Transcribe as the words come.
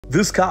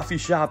This coffee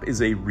shop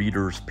is a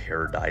reader's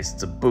paradise.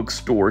 It's a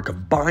bookstore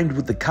combined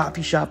with the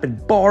coffee shop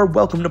and bar.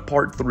 Welcome to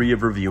part 3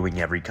 of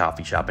reviewing every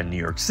coffee shop in New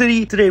York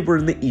City. Today we're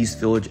in the East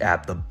Village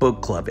at the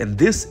Book Club, and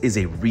this is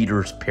a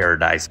reader's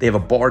paradise. They have a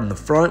bar in the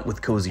front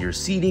with cozier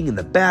seating in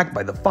the back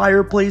by the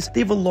fireplace.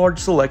 They have a large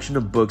selection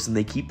of books and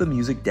they keep the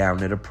music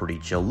down at a pretty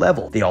chill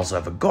level. They also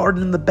have a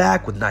garden in the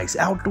back with nice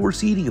outdoor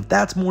seating if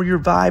that's more your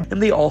vibe,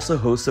 and they also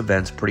host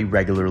events pretty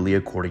regularly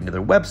according to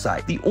their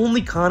website. The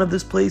only con of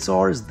this place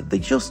is that they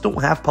just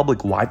don't have public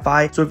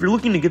Wi-Fi, so if you're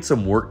looking to get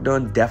some work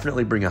done,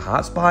 definitely bring a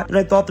hotspot, and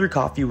I thought their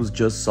coffee was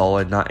just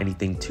solid, not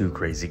anything too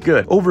crazy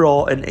good.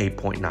 Overall, an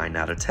 8.9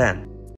 out of 10.